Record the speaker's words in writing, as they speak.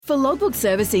For logbook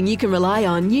servicing you can rely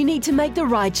on, you need to make the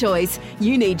right choice.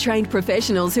 You need trained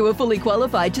professionals who are fully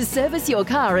qualified to service your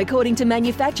car according to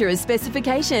manufacturer's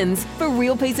specifications. For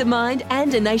real peace of mind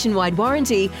and a nationwide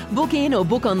warranty, book in or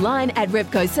book online at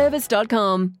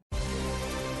repcoservice.com.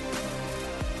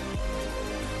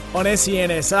 On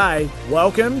SENSA,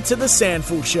 welcome to the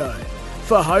SANFL Show.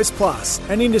 For Host Plus,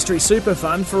 an industry super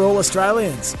fund for all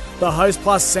Australians, the Host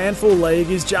Plus SANFL League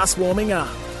is just warming up.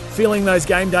 Feeling those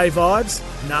game day vibes?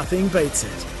 Nothing beats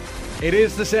it. It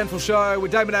is the SANFL Show with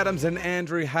Damon Adams and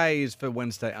Andrew Hayes for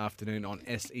Wednesday afternoon on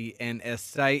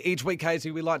SENSA. Each week,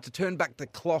 Hazy, we like to turn back the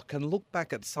clock and look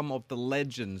back at some of the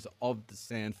legends of the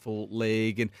SANFL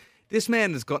League. And this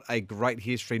man has got a great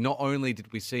history. Not only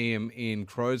did we see him in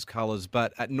Crows colours,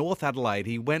 but at North Adelaide,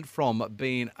 he went from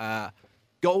being a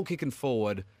goal-kicking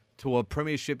forward to a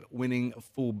premiership winning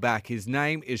fullback. His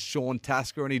name is Sean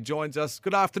Tasker, and he joins us.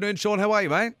 Good afternoon, Sean. How are you,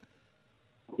 mate?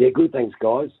 Yeah, good. Thanks,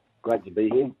 guys. Great to be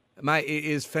here. Mate, it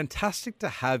is fantastic to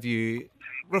have you.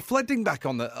 Reflecting back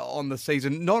on the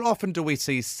season, not often do we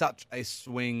see such a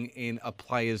swing in a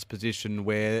player's position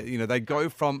where, they go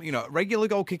from, regular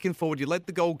goal kicking forward, you led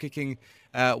the goal kicking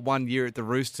 1 year at the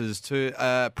Roosters,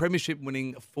 to premiership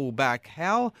winning fullback.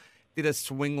 How did a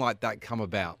swing like that come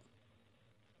about?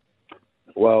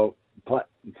 Well,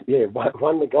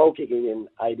 won the goal kicking in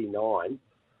 '89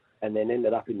 and then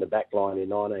ended up in the back line in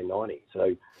 1990.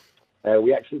 So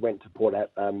we actually went to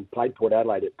played Port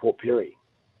Adelaide at Port Pirie,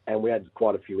 and we had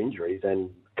quite a few injuries, and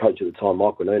coach at the time,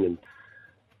 Michael Noonan,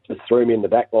 just threw me in the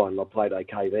back line, and I played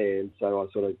okay there, and so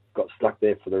I sort of got stuck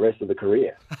there for the rest of the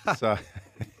career. So,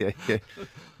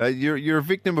 you're a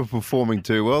victim of performing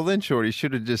too well then, Short. You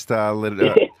should have just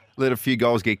let a few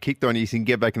goals get kicked on you so you can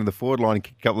get back into the forward line and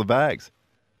kick a couple of bags.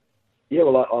 Yeah,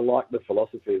 well, I like the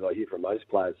philosophy that I hear from most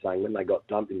players saying when they got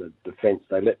dumped in the defence,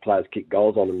 they let players kick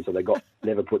goals on them, so they got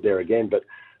never put there again. But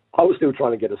I was still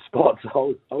trying to get a spot,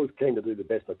 so I was keen to do the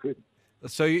best I could.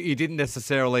 So you didn't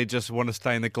necessarily just want to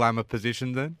stay in the glamour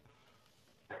position then?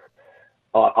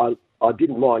 I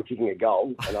didn't mind kicking a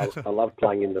goal, and I loved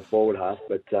playing in the forward half.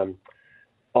 But I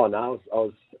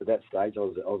was at that stage. I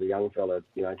was a young fella,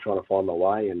 trying to find my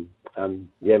way. And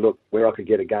look, where I could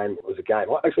get a game was a game.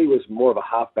 I actually was more of a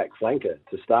half-back flanker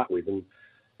to start with, and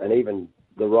even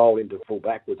the role into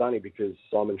full-back was only because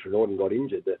Simon Trenorden got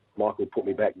injured that Michael put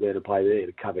me back there to play there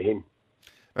to cover him.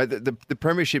 The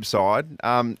premiership side,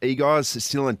 are you guys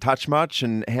still in touch much?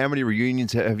 And how many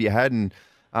reunions have you had? And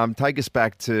take us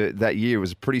back to that year. It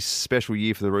was a pretty special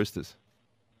year for the Roosters.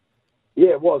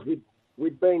 Yeah, it was.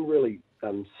 We'd been really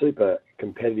super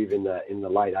competitive in the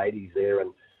late 80s there,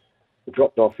 and we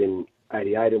dropped off in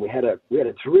 88, and we had a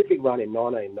terrific run in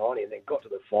 1990, and then got to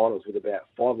the finals with about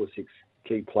 5 or 6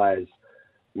 key players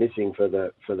missing for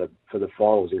the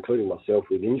finals, including myself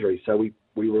with injuries. So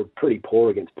we were pretty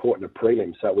poor against Port in the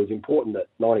prelim. So it was important that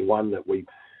 91 that we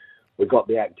got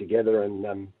the act together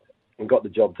and got the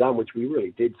job done, which we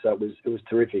really did. So it was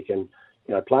terrific. And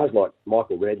players like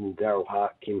Michael Redden, Darryl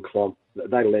Hart, Kim Klomp,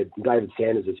 they led. David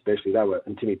Sanders especially.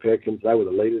 And Timmy Perkins. They were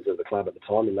the leaders of the club at the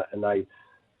time, and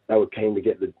they were keen to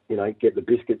get the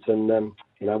biscuits. And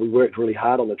we worked really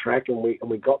hard on the track, and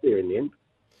we got there in the end.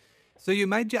 So you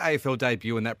made your AFL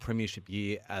debut in that premiership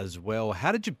year as well.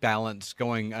 How did you balance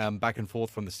going back and forth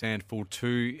from the SANFL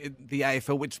to the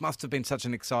AFL, which must have been such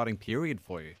an exciting period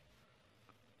for you?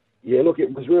 Yeah, look,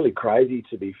 it was really crazy,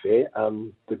 to be fair.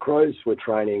 The Crows were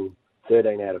training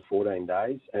 13 out of 14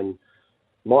 days, and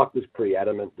Mike was pretty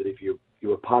adamant that if you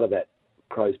were part of that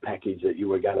Crows package that you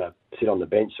were going to sit on the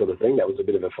bench sort of thing. That was a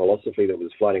bit of a philosophy that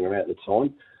was floating around at the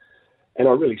time. And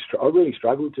I really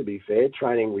struggled, to be fair,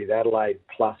 training with Adelaide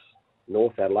plus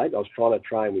North Adelaide. I was trying to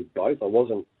train with both. I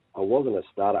wasn't a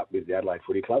start-up with the Adelaide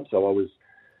Footy Club, so I was,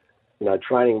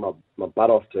 training my butt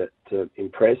off to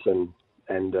impress and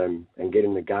get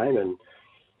in the game. And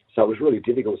so it was really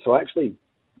difficult. So actually,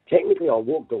 technically, I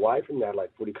walked away from the Adelaide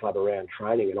Footy Club around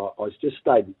training, and I just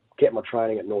kept my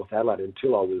training at North Adelaide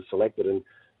until I was selected. And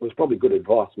it was probably good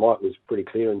advice. Mike was pretty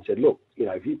clear and said, look,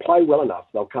 if you play well enough,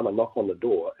 they'll come and knock on the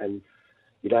door, and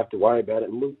you don't have to worry about it.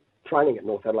 And training at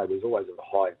North Adelaide was always of a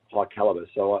high calibre,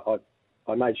 so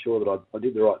I made sure that I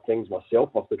did the right things myself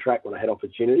off the track when I had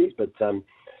opportunities. But trying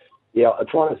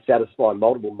to satisfy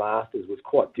multiple masters was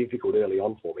quite difficult early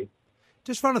on for me.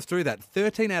 Just run us through that.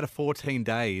 13 out of 14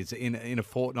 days in a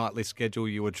fortnightly schedule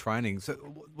you were training. So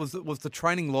was the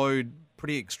training load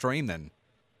pretty extreme then?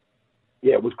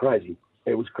 Yeah, it was crazy.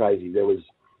 There was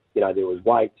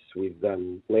weights with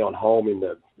Leon Holm in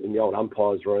the old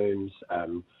umpires' rooms.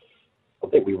 I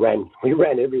think we ran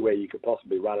everywhere you could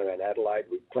possibly run around Adelaide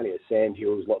with plenty of sand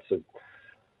hills, lots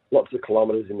of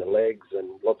kilometres in the legs,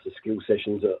 and lots of skill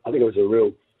sessions. I think it was a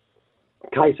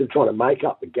case of trying to make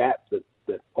up the gap that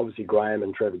obviously Graham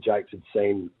and Trevor Jakes had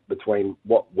seen between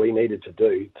what we needed to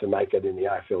do to make it in the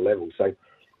AFL level. So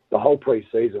the whole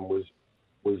pre-season was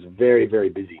very, very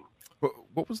busy.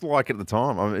 What was it like at the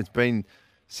time? I mean, it's been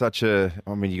such a...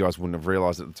 I mean, you guys wouldn't have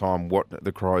realised at the time what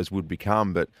the Crows would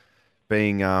become, but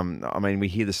being... I mean, we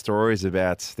hear the stories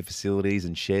about the facilities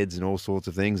and sheds and all sorts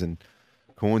of things, and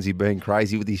Cornsey being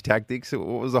crazy with his tactics. What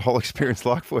was the whole experience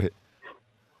like for you?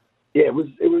 Yeah, it was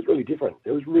really different.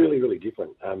 It was really, really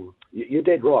different. You're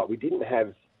dead right. We didn't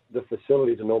have the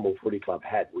facilities a normal footy club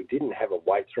had. We didn't have a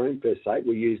weights room per se.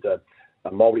 We used a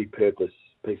multi-purpose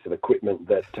piece of equipment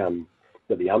that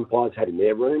the umpires had in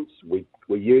their rooms. We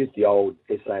used the old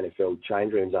SANFL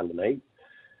change rooms underneath.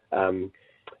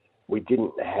 We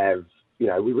didn't have,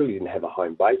 we really didn't have a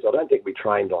home base. I don't think we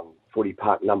trained on Footy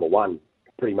Park number 1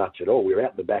 pretty much at all. We were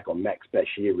out the back on Max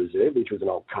Bashir Reserve, which was an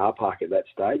old car park at that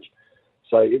stage.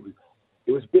 So it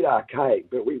was a bit archaic,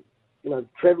 but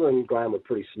Trevor and Graham were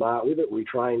pretty smart with it. We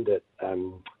trained at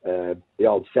the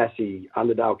old Sassy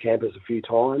Underdale campus a few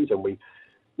times, and we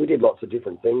did lots of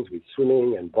different things with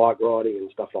swimming and bike riding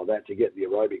and stuff like that to get the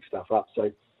aerobic stuff up.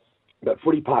 So, but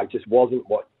Footy Park just wasn't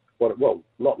what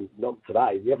not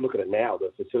today. If you have a look at it now,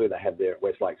 the facility they have there at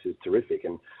West Lakes is terrific,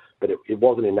 but it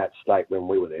wasn't in that state when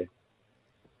we were there.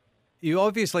 You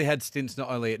obviously had stints not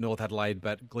only at North Adelaide,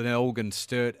 but Glenelg,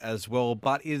 Sturt as well.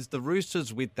 But is the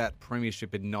Roosters with that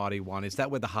premiership in 91, is that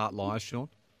where the heart lies, Sean?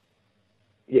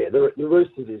 Yeah, the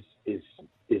Roosters is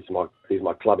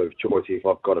my club of choice if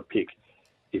I've got to pick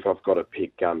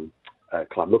a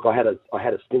club. Look, I had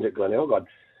a stint at Glenelg.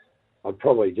 I'd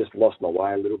probably just lost my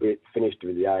way a little bit, finished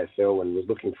with the AFL and was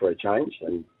looking for a change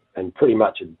and pretty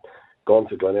much had gone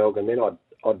to Glenelg, and then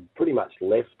I'd pretty much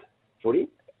left footy.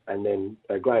 And then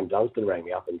Graham Dunstan rang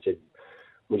me up and said,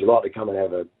 would you like to come and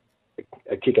have a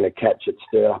kick and a catch at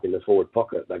Sturt up in the forward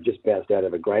pocket? They've just bounced out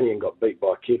of a granny and got beat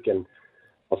by a kick. And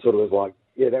I sort of was like,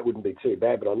 yeah, that wouldn't be too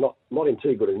bad, but I'm not in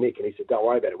too good a nick. And he said, don't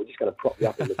worry about it. We're just going to prop you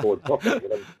up in the forward pocket.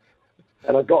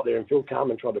 And I got there and Phil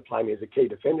Carman tried to play me as a key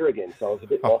defender again. So I was a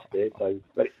bit lost there. So,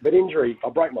 but injury, I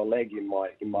broke my leg in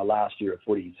my last year of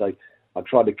footy. So I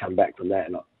tried to come back from that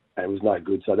and it was no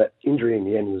good. So that injury in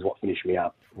the end was what finished me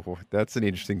up. Oh, that's an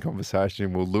interesting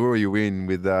conversation. We'll lure you in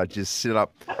with just sit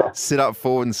up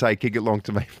forward and say, kick it long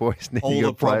to me, boys. Now all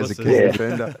the play as a key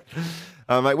defender.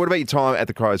 Mate, what about your time at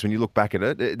the Crows when you look back at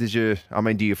it?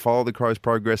 Do you follow the Crows'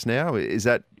 progress now? Is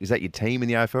that your team in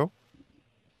the AFL?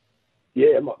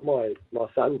 Yeah, my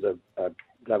sons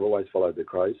they've always followed the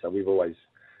Crows. So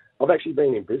I've actually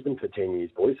been in Brisbane for 10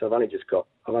 years, boys. So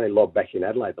I've only lobbed back in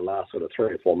Adelaide the last sort of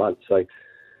 3 or 4 months. So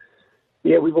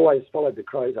yeah, we've always followed the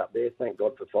Crows up there. Thank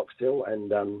God for Foxtel,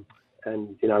 and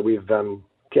we've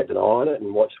kept an eye on it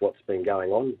and watched what's been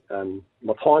going on.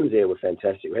 My times there were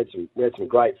fantastic. We had some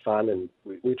great fun, and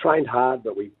we trained hard,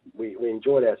 but we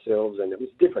enjoyed ourselves, and it was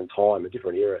a different time, a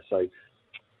different era. So,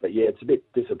 but yeah, it's a bit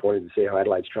disappointing to see how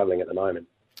Adelaide's travelling at the moment.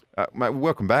 Mate,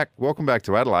 welcome back. Welcome back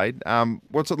to Adelaide.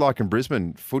 What's it like in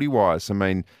Brisbane, footy-wise? I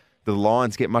mean, do the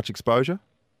Lions get much exposure?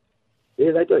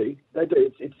 Yeah, they do.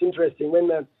 It's interesting when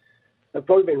they've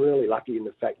probably been really lucky in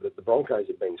the fact that the Broncos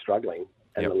have been struggling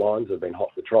and the Lions have been hot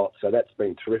for trot. So that's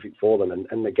been terrific for them.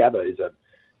 And the Gabba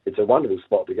it's a wonderful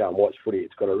spot to go and watch footy.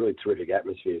 It's got a really terrific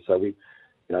atmosphere. So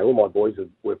all my boys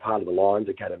were part of the Lions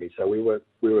Academy. So we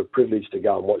were privileged to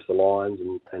go and watch the Lions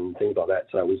and things like that.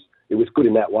 So it was good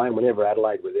in that way. And whenever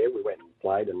Adelaide were there, we went and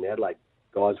played. And the Adelaide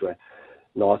guys were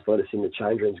nice, let us in the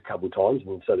change rooms a couple of times,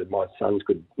 and so that my sons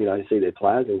could see their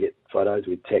players and get photos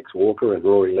with Tex Walker and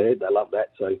Rory Laird. They loved that.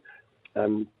 So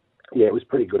it was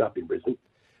pretty good up in Brisbane.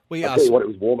 I'll tell you what, it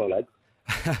was warmer, lad.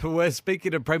 We're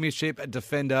speaking of premiership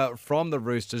defender from the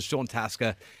Roosters, Sean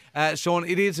Tasker. Sean,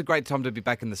 it is a great time to be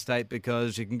back in the state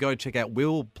because you can go check out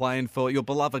Will playing for your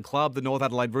beloved club, the North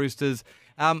Adelaide Roosters.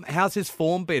 How's his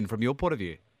form been from your point of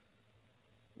view?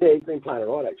 Yeah, he's been playing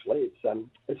all right, actually.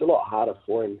 It's a lot harder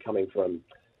for him coming from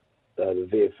the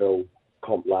VFL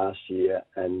comp last year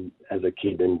and as a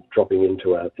kid and dropping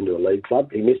into a league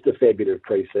club. He missed a fair bit of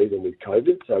pre-season with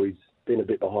COVID, so he's been a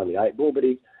bit behind the eight ball, but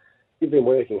he's been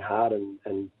working hard and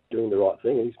doing the right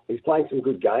thing. He's playing some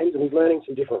good games and he's learning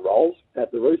some different roles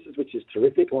at the Roosters, which is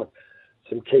terrific. Like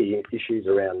some key issues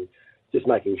around just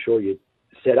making sure you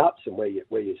set ups and where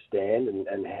you stand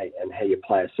and how you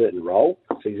play a certain role.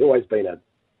 So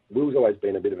Will's always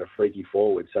been a bit of a freaky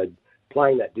forward, so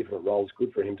playing that different role is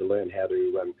good for him to learn how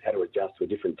to adjust to a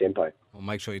different tempo. Well,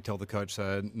 make sure you tell the coach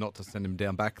not to send him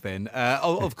down back then.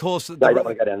 Of course, they don't want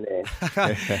to go down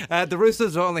there. The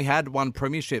Roosters only had one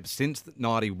premiership since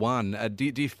 '91. Do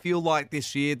you feel like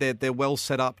this year they're well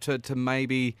set up to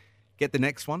maybe get the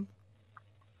next one?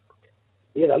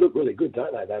 Yeah, they look really good,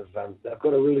 don't they? They've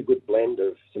got a really good blend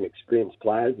of some experienced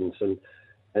players and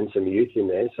some youth in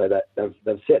there, so that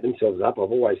they've set themselves up.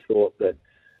 I've always thought that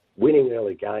winning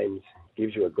early games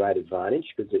gives you a great advantage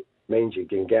because it means you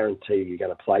can guarantee you're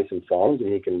going to play some finals and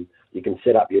you can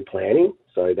set up your planning.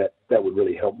 So that would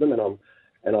really help them.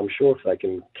 And I'm sure if they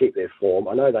can keep their form,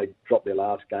 I know they dropped their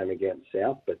last game against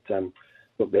South, but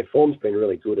look, their form's been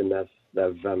really good, and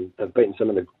they've beaten some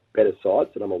of the better sides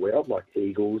that I'm aware of, like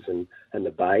Eagles and the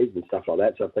Bays and stuff like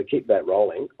that. So if they keep that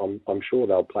rolling, I'm sure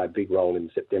they'll play a big role in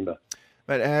September.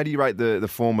 Mate, how do you rate the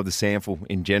form of the SANFL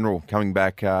in general, coming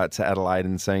back to Adelaide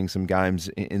and seeing some games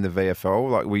in the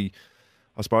VFL?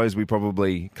 I suppose we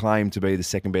probably claim to be the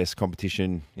second best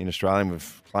competition in Australia, and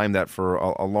we've claimed that for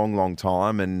a long, long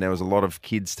time, and there was a lot of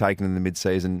kids taken in the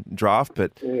mid-season draft.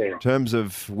 But in terms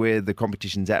of where the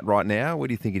competition's at right now, where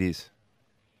do you think it is?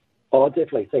 I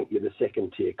definitely think you're the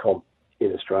second-tier comp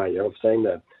in Australia. I've seen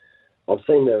the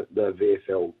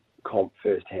VFL comp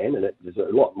firsthand, and there's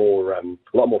a lot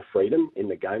more freedom in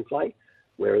the gameplay,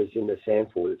 whereas in the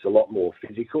SANFL it's a lot more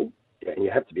physical, and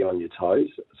you have to be on your toes.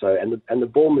 So and the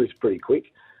ball moves pretty quick.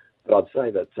 But I'd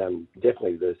say that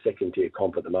definitely the second-tier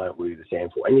comp at the moment will be the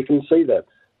SANFL, and you can see the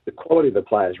quality of the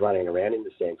players running around in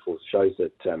the SANFL shows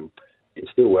that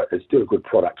it's still a good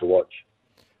product to watch.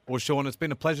 Well, Sean, it's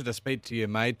been a pleasure to speak to you,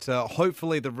 mate.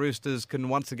 Hopefully the Roosters can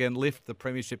once again lift the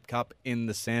Premiership Cup in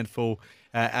the SANFL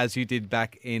as you did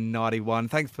back in 91.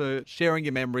 Thanks for sharing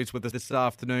your memories with us this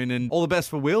afternoon, and all the best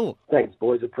for Will. Thanks,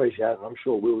 boys. Appreciate it. I'm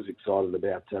sure Will's excited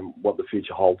about what the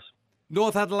future holds.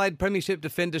 North Adelaide Premiership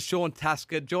defender Sean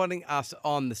Tasker joining us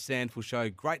on the SANFL Show.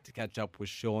 Great to catch up with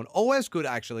Sean. Always good,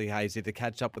 actually, Hazy, to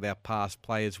catch up with our past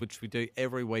players, which we do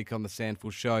every week on the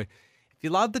SANFL Show. If you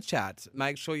love the chats,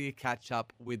 make sure you catch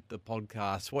up with the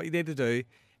podcast. What you need to do,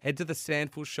 head to the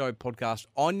SANFL Show podcast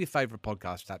on your favourite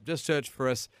podcast app. Just search for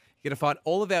us. You're going to find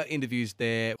all of our interviews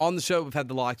there. On the show, we've had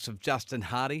the likes of Justin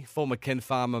Hardy, former Ken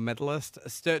Farmer medalist.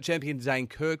 Sturt champion Zane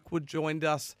Kirkwood joined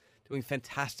us, doing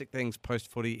fantastic things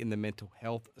post-footy in the mental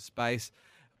health space.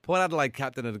 Port Adelaide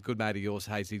captain and a good mate of yours,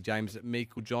 Hazy, James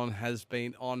Meikle-John, has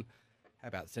been on. How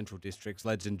about Central District's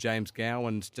legend James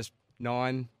Gowan's just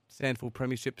 9 SANFL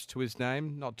premierships to his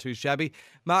name. Not too shabby.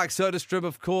 Mark Soderstrom,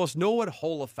 of course. Norwood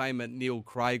Hall of Famer Neil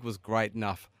Craig was great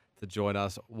enough to join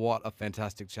us. What a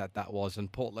fantastic chat that was.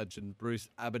 And Port legend Bruce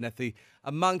Abernethy,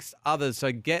 amongst others.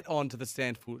 So get on to the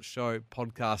SANFL Show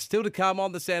podcast. Still to come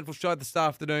on the SANFL Show this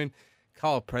afternoon,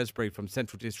 Kyle Presbury from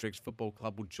Central Districts Football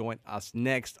Club will join us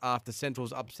next after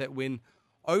Central's upset win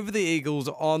over the Eagles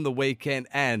on the weekend.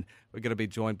 And we're going to be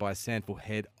joined by SANFL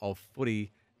head of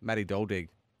footy, Matty Doldig.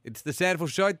 It's the SANFL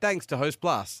Show, thanks to Host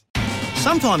Plus.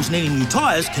 Sometimes needing new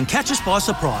tyres can catch us by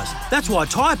surprise. That's why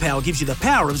Tyre Power gives you the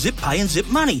power of zip pay and zip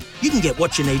money. You can get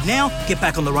what you need now, get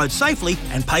back on the road safely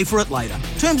and pay for it later.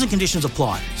 Terms and conditions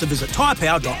apply. So visit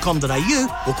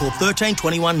tyrepower.com.au or call 13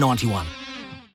 21 91.